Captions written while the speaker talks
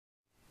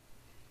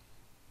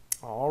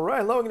All right,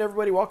 hello again,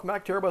 everybody. Welcome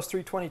back to Airbus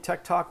 320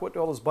 Tech Talk. What do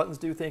all those buttons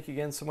do? Thank you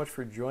again so much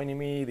for joining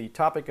me. The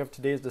topic of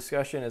today's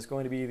discussion is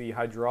going to be the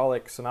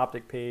hydraulic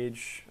synoptic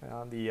page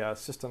on the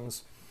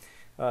systems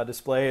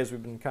display, as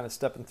we've been kind of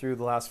stepping through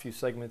the last few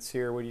segments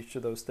here, what each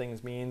of those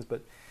things means.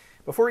 But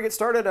before we get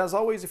started, as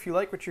always, if you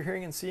like what you're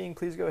hearing and seeing,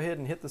 please go ahead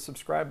and hit the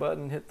subscribe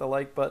button, hit the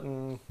like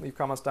button, leave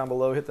comments down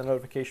below, hit the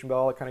notification bell,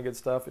 all that kind of good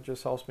stuff. It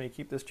just helps me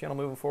keep this channel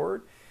moving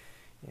forward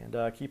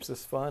and keeps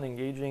this fun,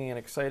 engaging, and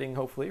exciting,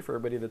 hopefully, for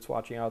everybody that's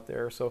watching out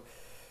there. So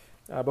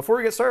before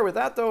we get started with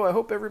that, though, I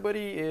hope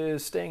everybody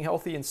is staying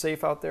healthy and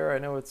safe out there. I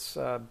know it's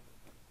a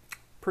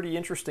pretty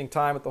interesting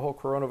time with the whole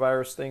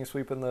coronavirus thing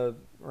sweeping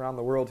around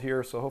the world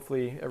here, so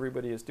hopefully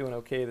everybody is doing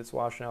okay that's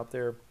watching out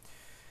there.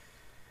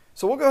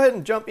 So we'll go ahead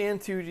and jump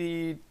into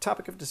the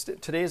topic of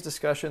today's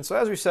discussion. So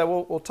as we said,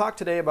 we'll talk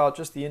today about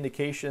just the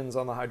indications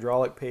on the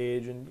hydraulic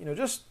page. And, you know,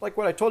 just like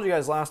what I told you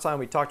guys last time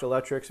we talked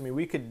electrics, I mean,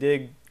 we could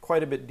dig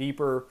quite a bit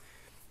deeper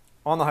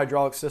on the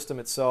hydraulic system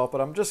itself, but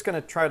I'm just going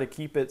to try to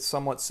keep it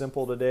somewhat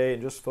simple today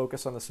and just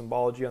focus on the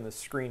symbology on the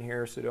screen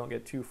here so we don't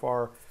get too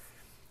far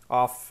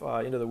off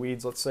into the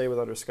weeds, let's say, with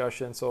our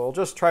discussion. So I'll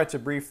just try to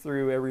brief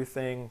through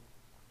everything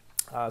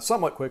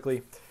somewhat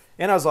quickly.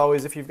 And as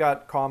always, if you've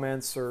got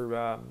comments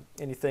or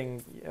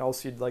anything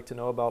else you'd like to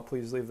know about,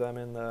 please leave them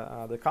in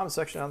the comment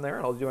section on there,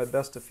 and I'll do my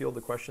best to field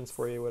the questions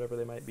for you, whatever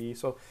they might be.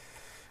 So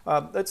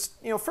let's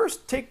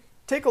first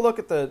take a look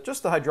at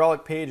just the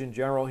hydraulic page in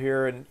general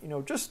here, and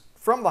just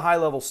from the high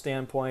level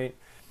standpoint,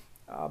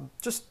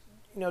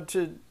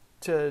 to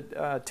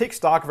take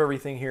stock of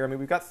everything here. I mean,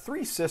 we've got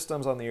three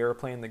systems on the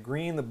airplane: the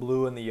green, the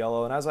blue, and the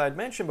yellow. And as I had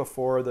mentioned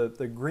before,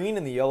 the green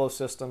and the yellow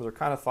systems are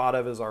kind of thought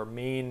of as our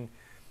main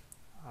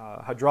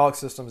hydraulic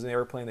systems in the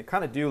airplane that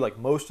kind of do like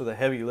most of the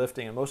heavy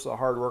lifting and most of the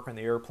hard work on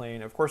the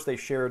airplane. Of course, they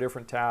share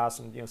different tasks,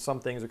 and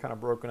some things are kind of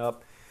broken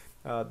up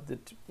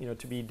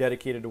to be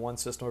dedicated to one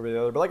system over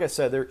the other. But like I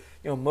said,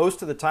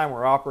 most of the time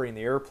we're operating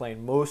the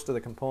airplane, most of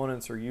the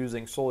components are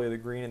using solely the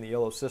green and the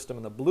yellow system,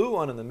 and the blue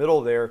one in the middle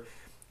there,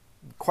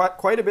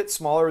 quite a bit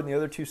smaller than the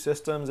other two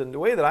systems. And the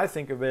way that I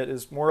think of it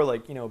is more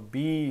like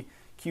B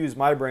cues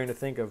my brain to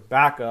think of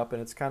backup,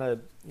 and it's kind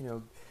of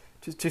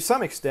to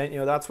some extent,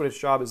 that's what its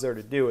job is there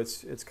to do.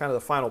 It's kind of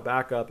the final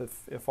backup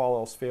if all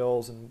else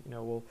fails, and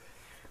we'll,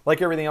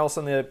 like everything else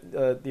on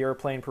the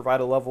airplane, provide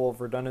a level of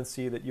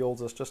redundancy that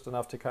yields us just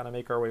enough to kind of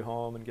make our way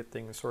home and get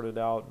things sorted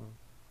out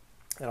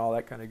and all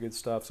that kind of good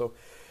stuff. So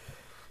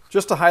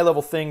just a high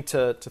level thing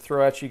to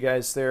throw at you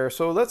guys there.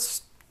 So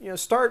let's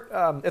start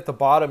at the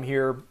bottom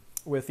here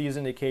with these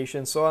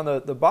indications. So on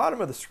the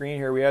bottom of the screen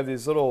here, we have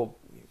these little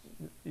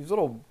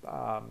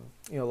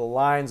the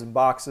lines and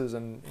boxes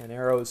and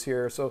arrows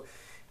here. So if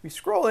we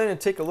scroll in and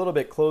take a little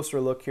bit closer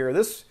look here,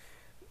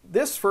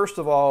 this first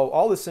of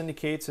all this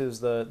indicates is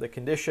the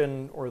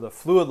condition, or the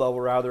fluid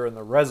level rather, in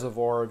the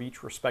reservoir of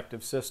each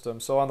respective system.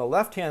 So on the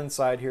left hand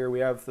side here, we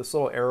have this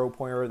little arrow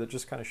pointer that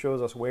just kind of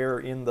shows us where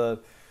in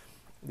the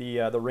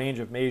range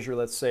of measure,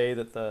 let's say,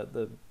 that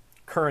the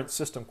current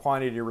system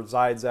quantity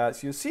resides at.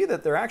 So you see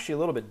that they're actually a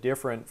little bit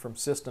different from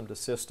system to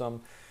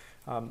system.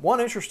 One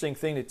interesting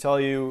thing to tell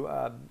you,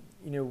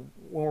 when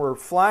we're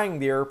flying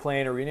the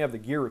airplane, or when you have the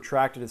gear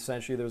retracted,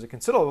 essentially, there's a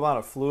considerable amount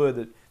of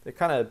fluid that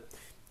kind of,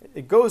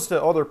 it goes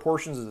to other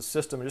portions of the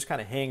system and just kind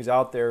of hangs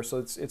out there. So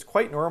it's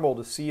quite normal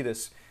to see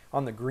this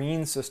on the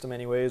green system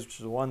anyways, which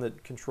is the one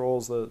that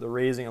controls the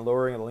raising and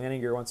lowering of the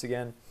landing gear. Once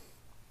again,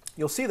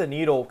 you'll see the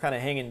needle kind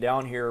of hanging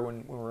down here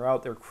when we're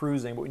out there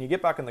cruising, but when you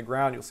get back on the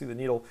ground, you'll see the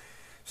needle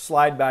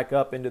slide back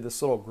up into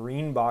this little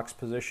green box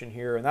position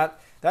here, and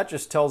that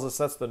just tells us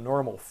that's the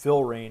normal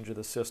fill range of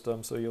the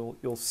system. So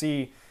you'll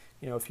see,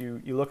 if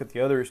you look at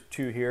the other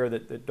two here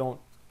that don't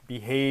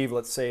behave,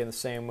 let's say, in the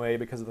same way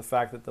because of the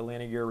fact that the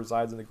landing gear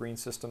resides in the green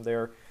system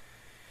there,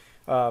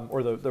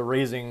 or the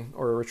raising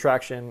or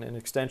retraction and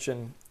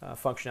extension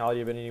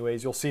functionality of it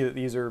anyways, you'll see that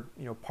these are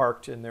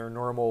parked in their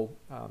normal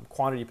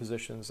quantity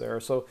positions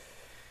there. So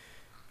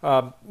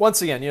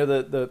once again,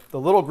 the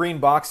little green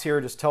box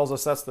here just tells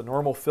us that's the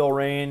normal fill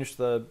range.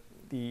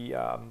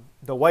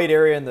 The white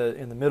area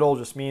in the middle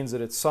just means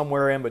that it's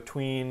somewhere in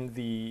between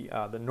the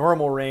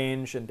normal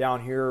range and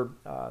down here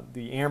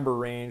the amber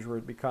range, where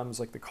it becomes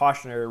like the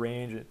cautionary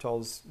range, and it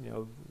tells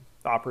the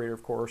operator,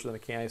 of course, or the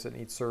mechanics that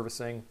needs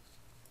servicing.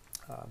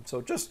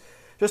 So just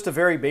a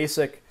very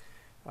basic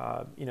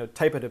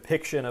type of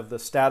depiction of the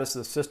status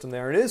of the system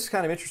there. It is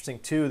kind of interesting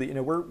too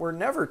that we're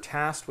never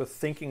tasked with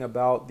thinking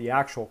about the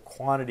actual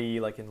quantity,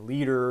 like in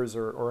liters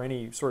or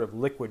any sort of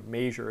liquid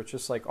measure. It's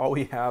just like all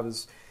we have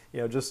is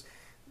just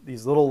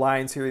these little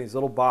lines here, these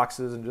little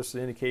boxes, and just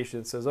an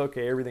indication that says,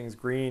 okay, everything's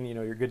green,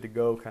 you're good to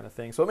go, kind of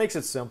thing. So it makes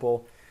it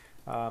simple.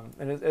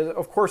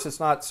 Of course, it's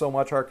not so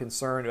much our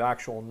concern to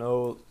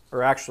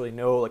actually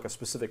know like a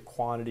specific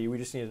quantity. We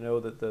just need to know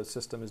that the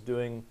system is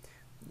doing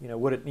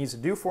what it needs to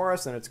do for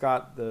us, and it's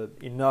got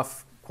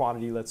enough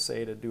quantity, let's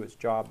say, to do its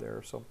job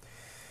there. So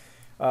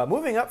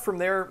moving up from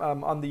there,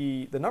 on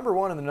the number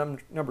one and the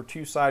number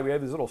two side, we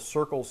have these little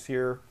circles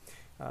here.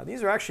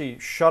 These are actually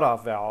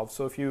shutoff valves.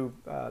 So if you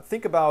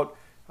think about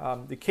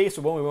the case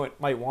of when we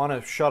might want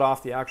to shut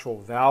off the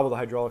actual valve of the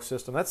hydraulic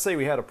system. Let's say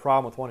we had a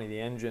problem with one of the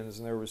engines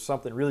and there was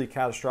something really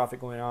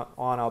catastrophic going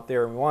on out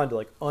there, and we wanted to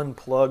like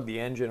unplug the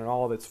engine and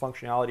all of its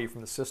functionality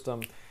from the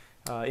system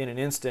in an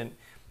instant.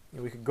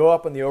 We could go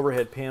up on the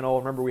overhead panel.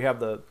 Remember, we have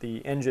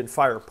the engine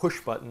fire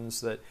push buttons.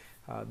 That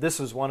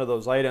this is one of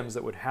those items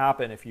that would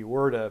happen if you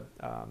were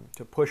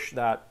to push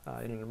that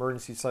in an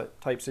emergency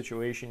type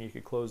situation. You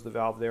could close the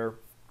valve there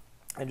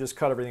and just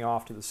cut everything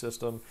off to the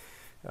system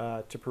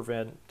to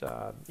prevent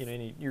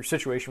your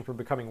situation from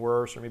becoming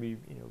worse, or maybe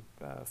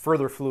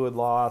further fluid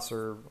loss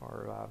or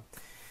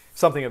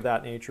something of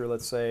that nature.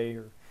 Let's say,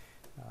 or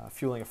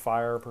fueling a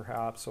fire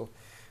perhaps. So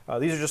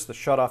these are just the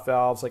shutoff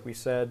valves, like we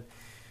said.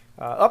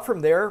 Up from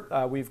there,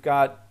 we've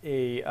got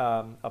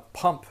a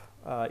pump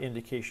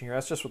indication here.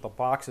 That's just what the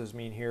boxes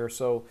mean here.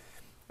 So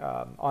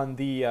on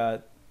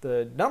the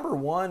number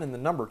 1 and the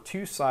number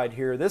 2 side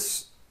here,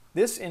 this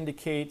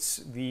indicates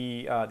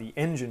the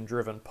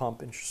engine-driven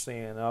pump,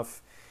 interestingly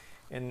enough.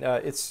 And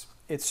it's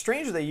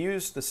strange that they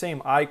use the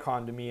same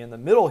icon to me. In the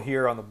middle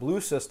here on the blue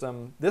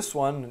system, this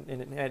one,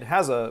 and it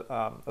has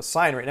a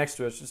sign right next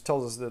to it, just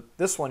tells us that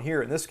this one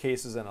here in this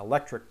case is an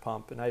electric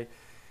pump. And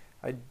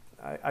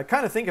I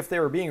kind of think if they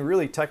were being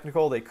really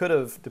technical, they could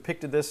have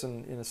depicted this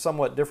in a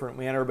somewhat different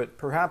manner, but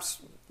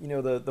perhaps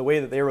the way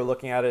that they were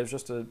looking at it is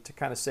just to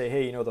kind of say,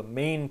 hey, the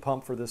main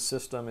pump for this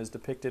system is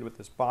depicted with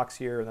this box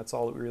here, and that's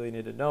all that we really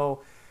need to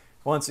know.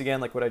 Once again,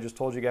 like what I just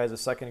told you guys a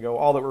second ago,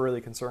 all that we're really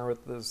concerned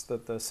with is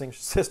that the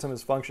system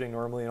is functioning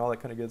normally and all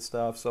that kind of good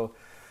stuff. So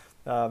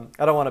I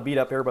don't want to beat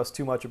up Airbus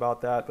too much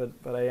about that,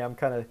 but I am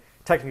kind of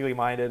technically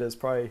minded, as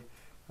probably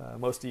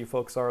most of you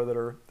folks are that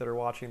are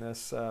watching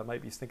this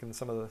might be thinking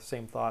some of the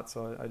same thoughts.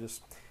 So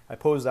I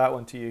pose that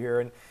one to you here.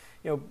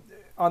 And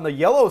on the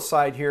yellow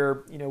side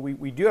here,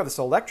 we do have this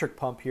electric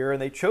pump here, and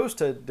they chose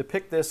to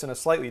depict this in a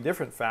slightly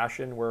different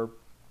fashion, where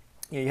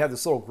you have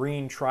this little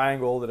green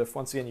triangle that if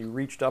once again you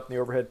reached up in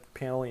the overhead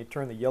panel and you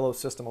turn the yellow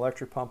system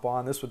electric pump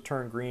on, this would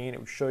turn green. It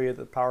would show you that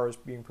the power is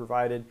being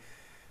provided,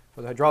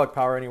 or the hydraulic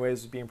power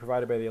anyways, is being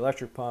provided by the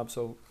electric pump.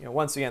 So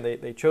once again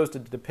they chose to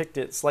depict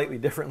it slightly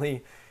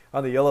differently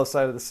on the yellow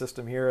side of the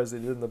system here as they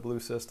did in the blue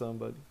system,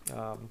 but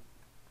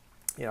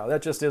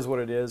that just is what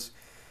it is.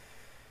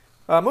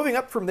 Moving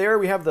up from there,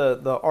 we have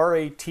the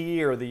RAT,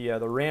 or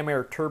the Ram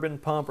Air Turbine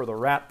Pump, or the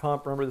RAT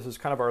pump. Remember, this is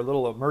kind of our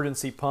little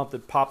emergency pump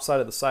that pops out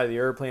of the side of the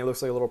airplane. It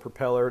looks like a little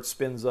propeller. It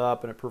spins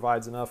up and it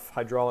provides enough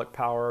hydraulic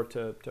power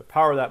to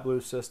power that blue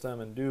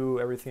system and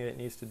do everything it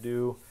needs to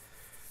do.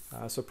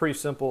 So pretty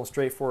simple and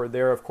straightforward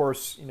there. Of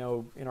course,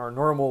 in our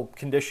normal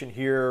condition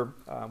here,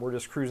 we're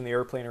just cruising the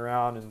airplane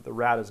around and the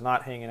RAT is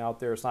not hanging out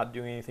there. It's not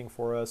doing anything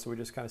for us. So we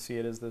just kind of see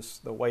it as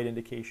the white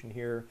indication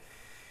here.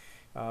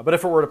 But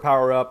if it were to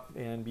power up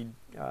and be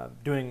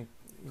doing,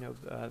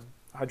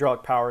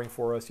 hydraulic powering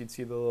for us, you'd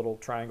see the little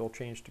triangle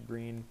change to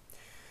green.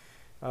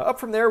 Up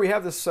from there, we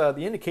have this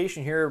the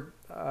indication here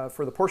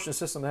for the portion of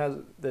the system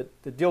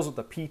that deals with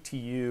the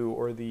PTU,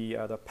 or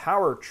the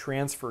power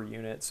transfer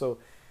unit. So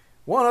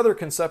one other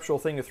conceptual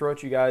thing to throw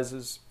at you guys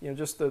is,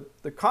 just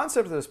the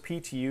concept of this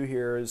PTU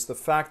here is the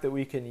fact that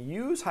we can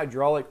use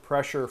hydraulic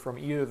pressure from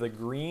either the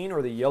green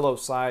or the yellow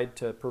side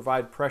to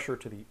provide pressure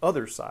to the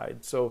other side.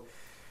 So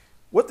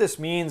what this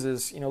means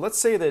is, let's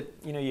say that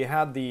you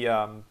had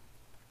the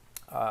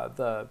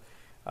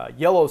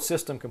yellow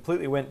system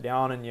completely went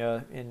down,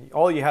 and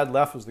all you had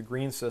left was the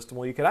green system.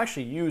 Well, you could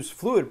actually use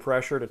fluid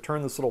pressure to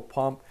turn this little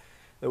pump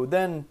that would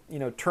then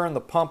turn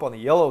the pump on the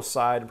yellow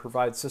side and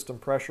provide system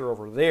pressure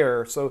over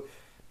there. So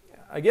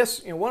I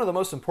guess one of the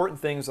most important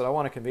things that I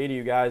want to convey to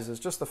you guys is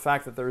just the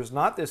fact that there's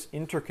not this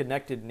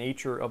interconnected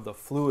nature of the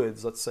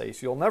fluids, let's say.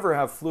 So you'll never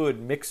have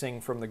fluid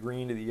mixing from the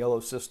green to the yellow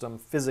system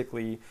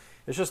physically.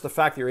 It's just the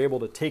fact that you're able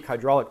to take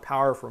hydraulic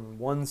power from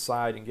one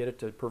side and get it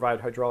to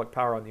provide hydraulic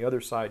power on the other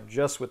side,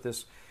 just with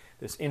this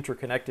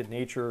interconnected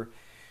nature.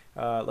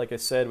 Like I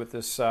said, with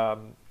this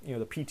the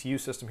PTU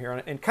system here,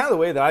 and kind of the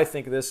way that I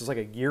think of this is like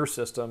a gear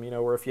system.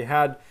 Where if you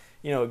had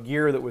a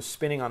gear that was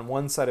spinning on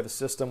one side of a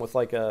system with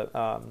like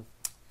a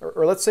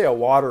or let's say a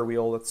water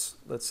wheel.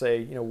 Let's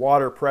say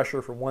water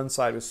pressure from one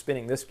side was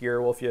spinning this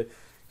gear. Well, if you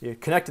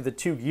connected the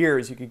two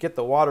gears, you could get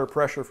the water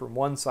pressure from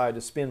one side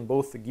to spin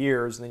both the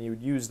gears, and then you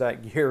would use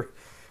that gear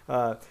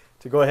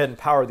to go ahead and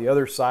power the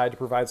other side to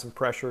provide some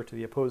pressure to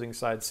the opposing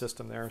side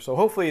system there. So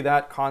hopefully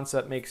that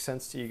concept makes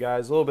sense to you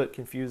guys. A little bit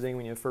confusing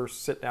when you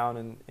first sit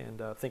down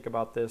and think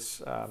about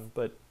this,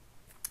 but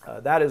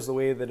that is the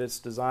way that it's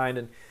designed.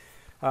 And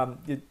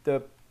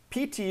the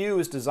PTU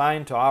is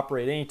designed to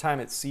operate anytime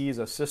it sees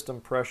a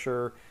system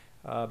pressure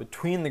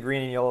between the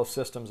green and yellow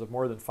systems of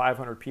more than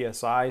 500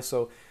 psi.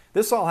 So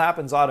this all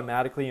happens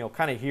automatically. You'll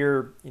kind of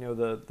hear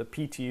the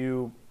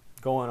PTU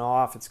going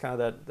off. It's kind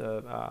of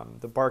that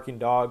the barking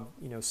dog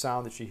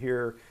sound that you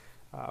hear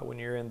when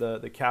you're in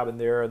the cabin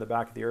there in the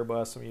back of the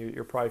Airbus. I mean,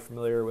 you're probably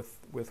familiar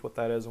with what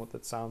that is and what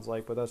that sounds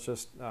like, but that's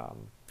just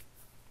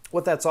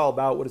what that's all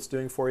about, what it's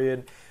doing for you.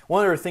 And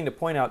one other thing to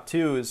point out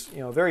too is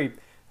very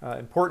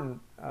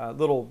important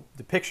little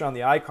depiction on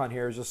the icon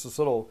here is just this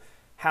little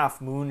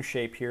half moon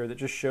shape here that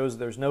just shows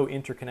there's no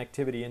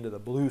interconnectivity into the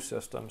blue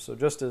system. So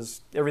just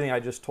as everything I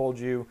just told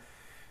you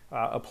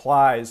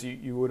applies,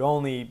 you would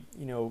only,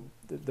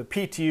 the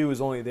PTU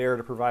is only there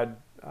to provide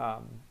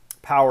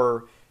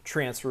power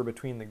transfer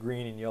between the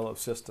green and yellow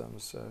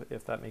systems,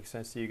 if that makes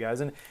sense to you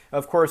guys. And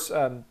of course,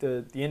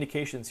 the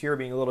indications here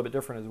being a little bit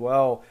different as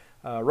well.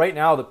 Right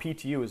now the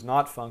PTU is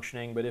not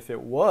functioning, but if it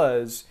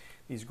was,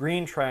 these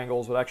green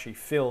triangles would actually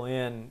fill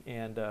in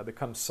and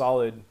become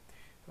solid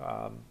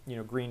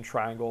green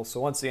triangles. So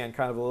once again,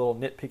 kind of a little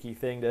nitpicky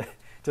thing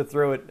to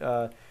throw at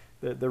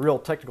the real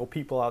technical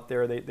people out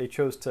there. They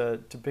chose to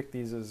pick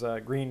these as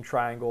green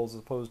triangles as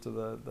opposed to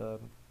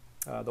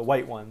the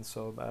white ones.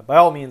 So by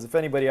all means, if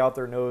anybody out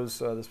there knows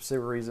the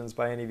specific reasons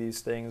by any of these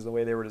things, the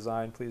way they were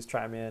designed, please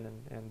chime in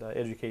and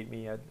educate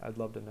me. I'd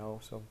love to know.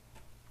 So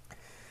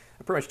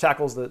it pretty much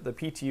tackles the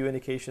PTU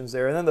indications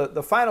there. And then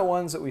the final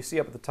ones that we see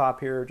up at the top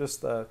here,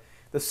 just the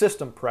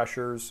system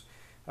pressures.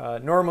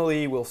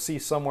 Normally we'll see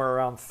somewhere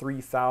around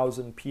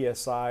 3,000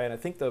 psi, and I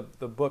think the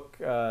book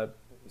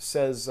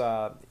says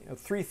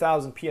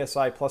 3,000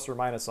 psi plus or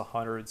minus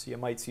 100, so you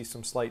might see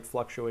some slight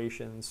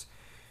fluctuations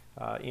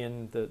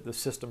in the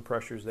system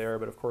pressures there,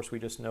 but of course we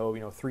just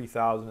know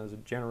 3,000 is a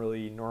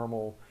generally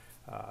normal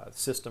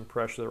system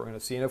pressure that we're going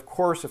to see. And of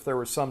course, if there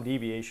was some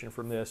deviation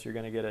from this, you're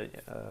going to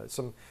get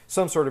some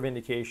sort of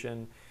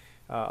indication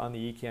on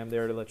the ECAM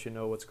there to let you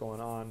know what's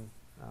going on,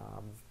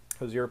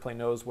 because the airplane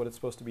knows what it's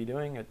supposed to be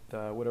doing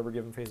at whatever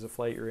given phase of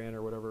flight you're in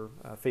or whatever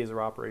phase of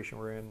operation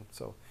we're in.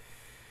 So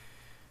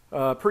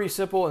pretty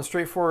simple and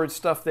straightforward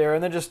stuff there.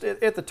 And then just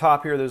at the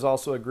top here, there's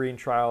also a green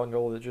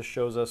triangle that just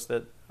shows us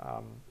that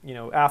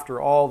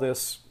after all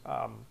this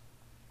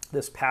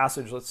this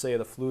passage, let's say, of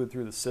the fluid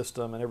through the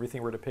system and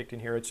everything we're depicting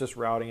here, it's just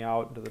routing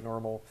out into the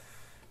normal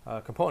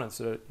components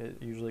that it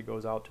usually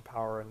goes out to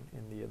power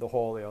in the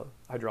whole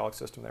hydraulic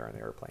system there in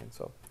the airplane.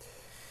 So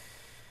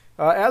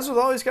as with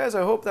always, guys,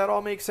 I hope that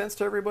all makes sense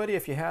to everybody.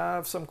 If you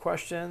have some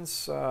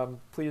questions,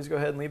 please go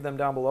ahead and leave them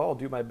down below. I'll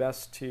do my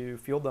best to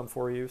field them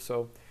for you.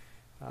 So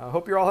I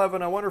hope you're all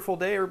having a wonderful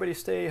day. Everybody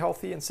stay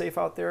healthy and safe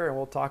out there, and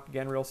we'll talk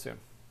again real soon.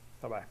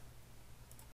 Bye-bye.